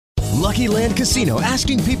Lucky Land Casino,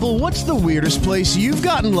 asking people, what's the weirdest place you've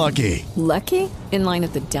gotten lucky? Lucky? In line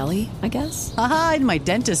at the deli, I guess? Aha, in my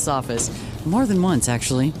dentist's office. More than once,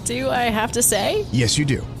 actually. Do I have to say? Yes, you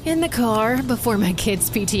do. In the car before my kids'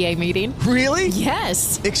 PTA meeting. Really?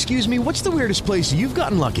 Yes. Excuse me, what's the weirdest place you've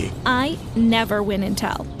gotten lucky? I never win and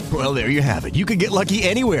tell. Well, there you have it. You can get lucky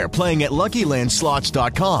anywhere, playing at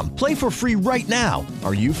LuckyLandSlots.com. Play for free right now.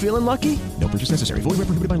 Are you feeling lucky? No purchase necessary. Void where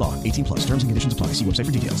prohibited by law. 18 plus. Terms and conditions apply. See website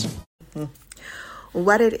for details.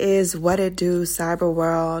 What it is, what it do, cyber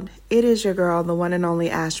world. It is your girl, the one and only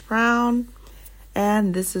Ash Brown.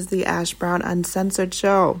 And this is the Ash Brown Uncensored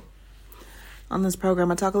Show. On this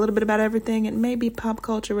program, I talk a little bit about everything. It may be pop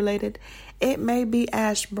culture related. It may be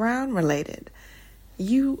Ash Brown related.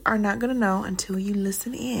 You are not going to know until you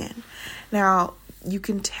listen in. Now, you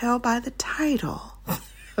can tell by the title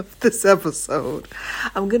of this episode,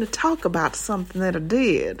 I'm going to talk about something that I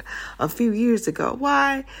did a few years ago.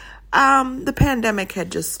 Why? The pandemic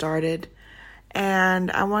had just started,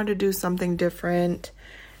 and I wanted to do something different.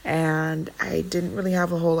 And I didn't really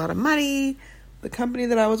have a whole lot of money. The company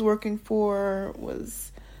that I was working for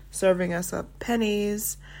was serving us up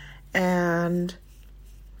pennies, and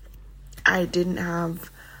I didn't have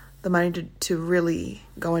the money to really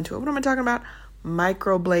go into it. What am I talking about?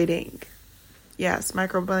 Microblading. Yes,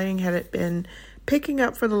 microblading had been picking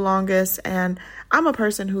up for the longest, and I'm a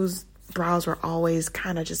person whose brows were always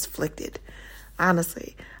kind of just flicked.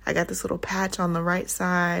 Honestly, I got this little patch on the right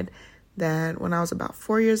side that when I was about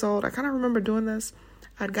 4 years old, I kind of remember doing this.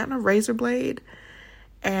 I'd gotten a razor blade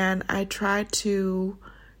and I tried to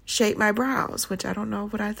shape my brows, which I don't know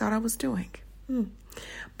what I thought I was doing.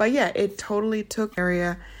 But yeah, it totally took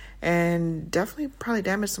area and definitely probably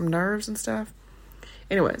damaged some nerves and stuff.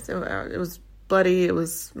 Anyways, it was bloody, it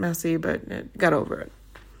was messy, but it got over it.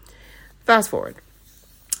 Fast forward.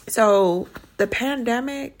 So the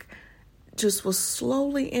pandemic just was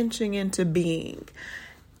slowly inching into being.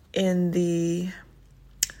 In the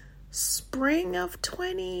spring of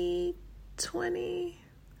 2020,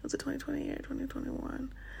 was it 2020 or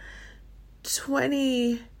 2021?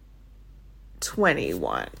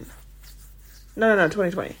 2021. No,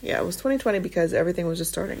 2020. Yeah, it was 2020 because everything was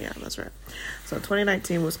just starting. Yeah, that's right. So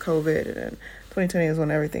 2019 was COVID, and then 2020 is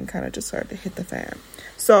when everything kind of just started to hit the fan.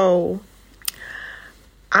 So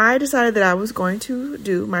I decided that I was going to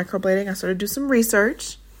do microblading. I started to do some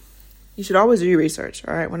research. You should always do your research,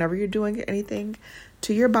 all right? Whenever you're doing anything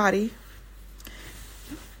to your body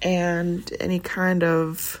and any kind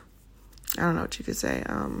of, I don't know what you could say,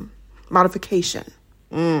 modification.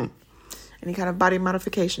 Any kind of body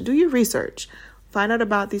modification. Do your research. Find out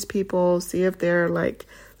about these people. See if they're like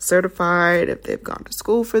certified, if they've gone to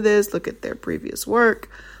school for this. Look at their previous work.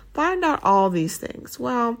 Find out all these things.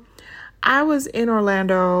 Well, I was in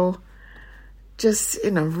Orlando just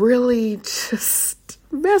in a really just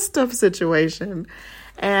messed up situation,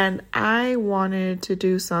 and I wanted to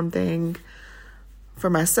do something for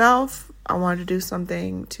myself. I wanted to do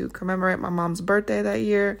something to commemorate my mom's birthday that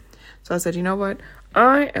year. So I said, you know what?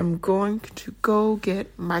 I am going to go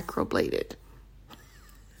get microbladed.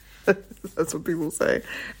 That's what people say.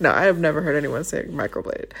 No, I have never heard anyone say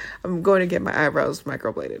microbladed. I'm going to get my eyebrows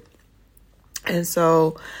microbladed. And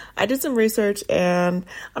so I did some research, and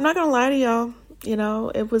I'm not going to lie to y'all. You know,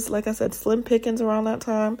 it was, like I said, slim pickings around that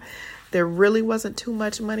time. There really wasn't too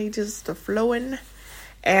much money just flowing.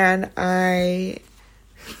 And I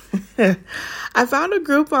found a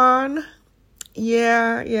Groupon.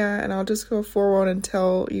 Yeah. And I'll just go forward and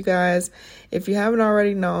tell you guys, if you haven't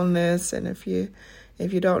already known this, and if you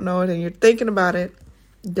don't know it and you're thinking about it,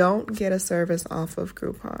 don't get a service off of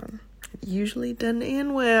Groupon. It usually doesn't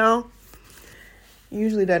end well.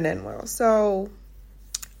 So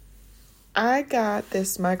I got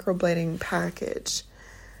this microblading package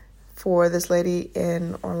for this lady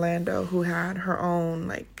in Orlando who had her own,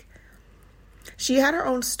 she had her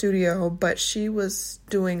own studio, but she was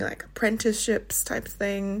doing like apprenticeships type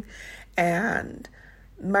thing, and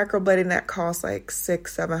microblading that cost like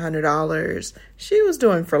 $600-$700. She was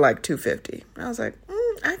doing for like $250. I was like,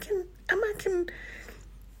 I can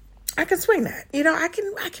swing that. You know, I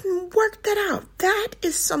can work that out. That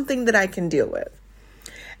is something that I can deal with.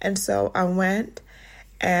 And so I went,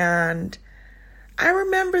 and I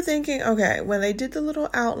remember thinking, okay, when they did the little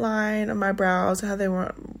outline of my brows, how they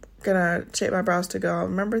were gonna shape my brows to go, I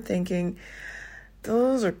remember thinking,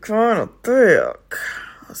 those are kind of thick.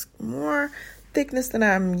 It's more thickness than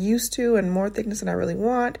I'm used to and more thickness than I really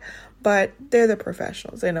want, but they're the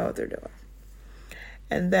professionals. They know what they're doing.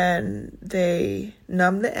 And then they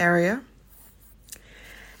numbed the area,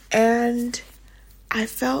 and I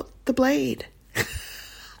felt the blade.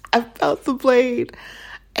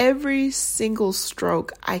 every single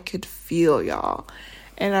stroke I could feel, y'all.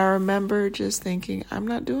 And I remember just thinking, I'm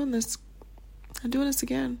not doing this. I'm doing this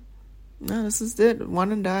again. No, this is it.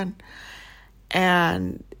 One and done.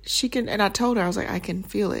 And I told her, I was like, I can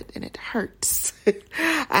feel it and it hurts.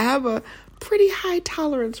 I have a pretty high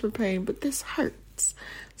tolerance for pain, but this hurts.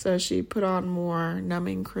 So she put on more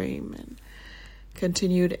numbing cream and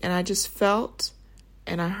continued. And I just felt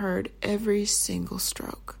and I heard every single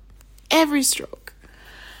stroke. Every stroke.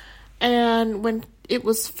 And when it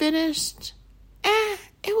was finished,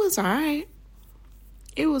 it was all right.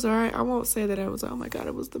 It was all right. I won't say that I was, oh my God,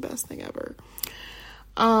 it was the best thing ever.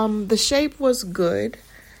 The shape was good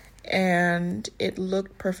and it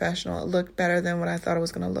looked professional. It looked better than what I thought it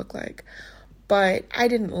was going to look like. But I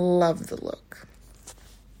didn't love the look.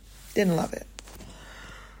 Didn't love it.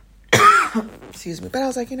 Excuse me. But I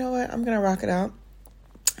was like, you know what? I'm going to rock it out.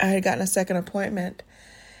 I had gotten a second appointment.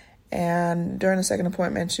 And during the second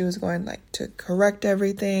appointment, she was going to correct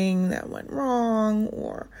everything that went wrong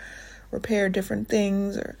or repair different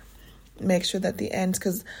things or make sure that the ends,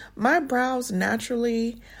 because my brows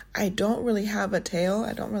naturally, I don't really have a tail.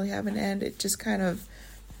 I don't really have an end. It just kind of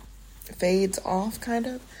fades off kind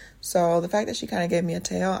of. So the fact that she kind of gave me a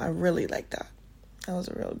tail, I really liked that. That was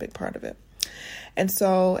a really big part of it. And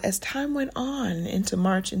so as time went on into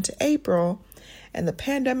March, into April, and the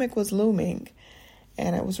pandemic was looming,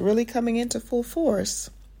 and it was really coming into full force,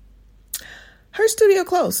 her studio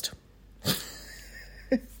closed.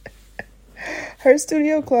 Her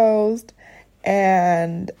studio closed,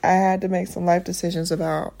 and I had to make some life decisions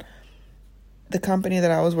about the company that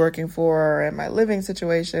I was working for and my living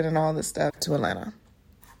situation and all this stuff to Atlanta.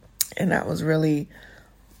 And that was really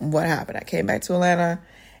what happened. I came back to Atlanta,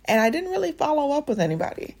 and I didn't really follow up with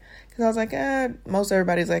anybody. Because I was like, most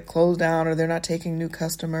everybody's closed down, or they're not taking new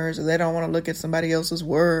customers, or they don't want to look at somebody else's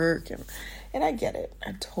work. And I get it.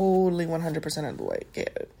 I totally 100% of the way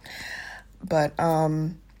get it. But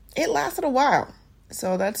it lasted a while.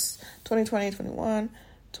 So that's 2020, 21,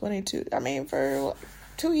 22. I mean, for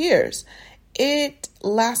 2 years. It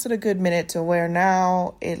lasted a good minute to where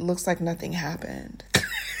now it looks like nothing happened.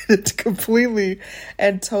 It's completely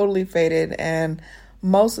and totally faded. And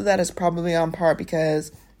most of that is probably on part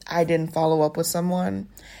because I didn't follow up with someone,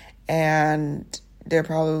 and there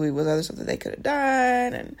probably was other stuff that they could have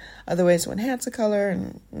done and other ways to enhance the color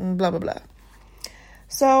and blah, blah, blah.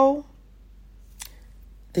 So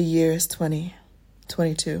the year is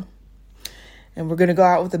 2022, and we're going to go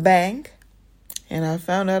out with a bang. And I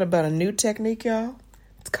found out about a new technique, y'all.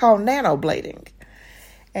 It's called nanoblading.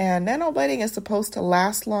 And nanoblading is supposed to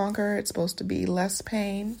last longer. It's supposed to be less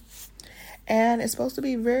pain. And it's supposed to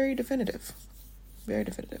be very definitive. Very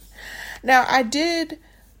definitive. Now, I did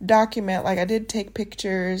document, I did take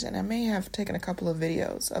pictures, and I may have taken a couple of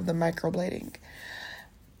videos of the microblading.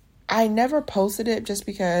 I never posted it just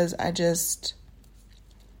because I just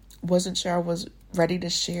wasn't sure I was ready to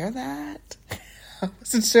share that. I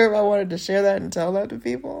wasn't sure if I wanted to share that and tell that to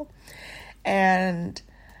people. And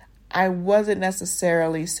I wasn't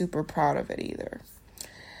necessarily super proud of it either.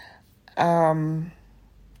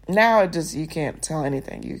 Now you can't tell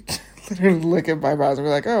anything. You literally look at my brows and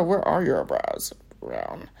be like, oh, where are your brows,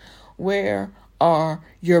 Brown? Where are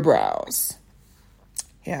your brows?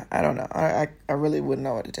 Yeah, I don't know. I really wouldn't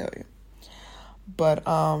know what to tell you. But,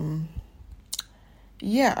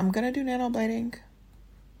 yeah, I'm going to do nanoblading.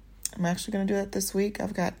 I'm actually going to do that this week.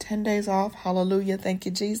 I've got 10 days off. Hallelujah. Thank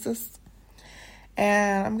you, Jesus.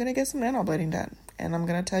 And I'm going to get some nanoblading done. And I'm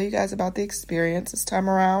going to tell you guys about the experience this time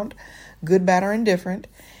around. Good, bad, or indifferent.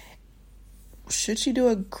 Should she do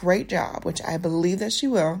a great job, which I believe that she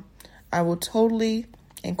will, I will totally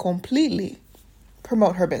and completely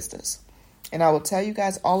promote her business. And I will tell you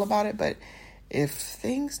guys all about it. But if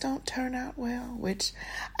things don't turn out well, which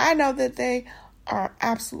I know that they are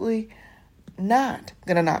absolutely not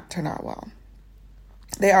going to turn out well.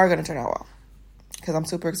 They are going to turn out well. Because I'm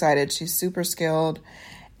super excited. She's super skilled.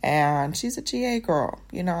 And she's a GA girl.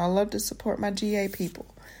 You know, I love to support my GA people.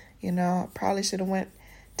 You know, I probably should have went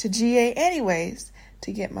to GA anyways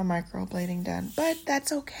to get my microblading done. But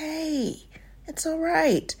that's okay. It's all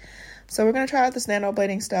right. So we're going to try out this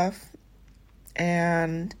nanoblading stuff.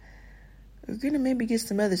 And we're going to maybe get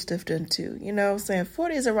some other stuff done too. You know what I'm saying?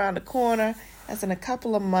 40 is around the corner. That's in a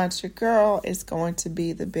couple of months. Your girl is going to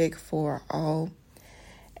be the big 4-0.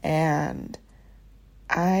 And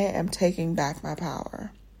I am taking back my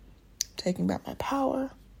power. Taking back my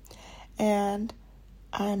power. And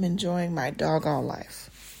I'm enjoying my doggone life.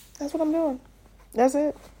 That's what I'm doing. That's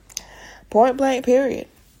it. Point blank, period.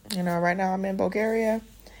 You know, right now I'm in Bulgaria.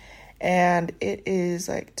 And it is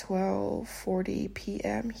 12:40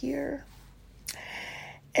 p.m. here.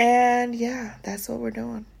 And yeah, that's what we're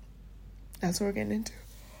doing. That's what we're getting into.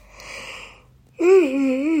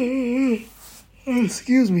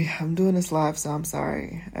 Excuse me. I'm doing this live, so I'm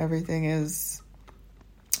sorry. Everything is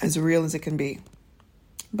as real as it can be.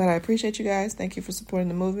 But I appreciate you guys. Thank you for supporting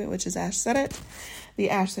the movement, which is Ash Said It, the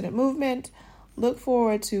Ash Said It movement. Look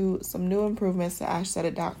forward to some new improvements to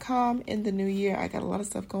ashsaidit.com in the new year. I got a lot of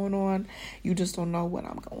stuff going on. You just don't know what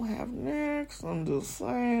I'm going to have next. I'm just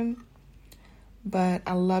saying. But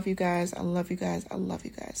I love you guys. I love you guys. I love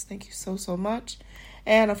you guys. Thank you so, so much.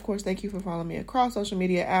 And, of course, thank you for following me across social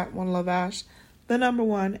media at OneLoveAsh, the number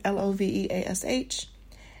one, LOVEASH.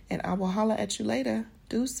 And I will holla at you later.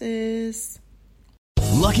 Deuces.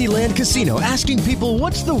 Lucky Land Casino, asking people,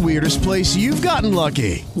 what's the weirdest place you've gotten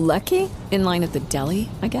lucky? Lucky? In line at the deli,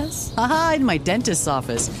 I guess? Aha, in my dentist's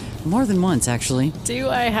office. More than once, actually. Do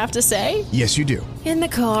I have to say? Yes, you do. In the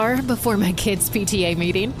car before my kids' PTA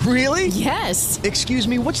meeting. Really? Yes. Excuse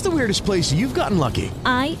me, what's the weirdest place you've gotten lucky?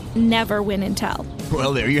 I never win and tell.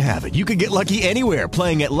 Well, there you have it. You can get lucky anywhere,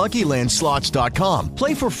 playing at LuckyLandSlots.com.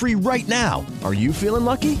 Play for free right now. Are you feeling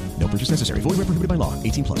lucky? No purchase necessary. Void where prohibited by law.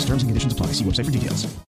 18 plus. Terms and conditions apply. See website for details.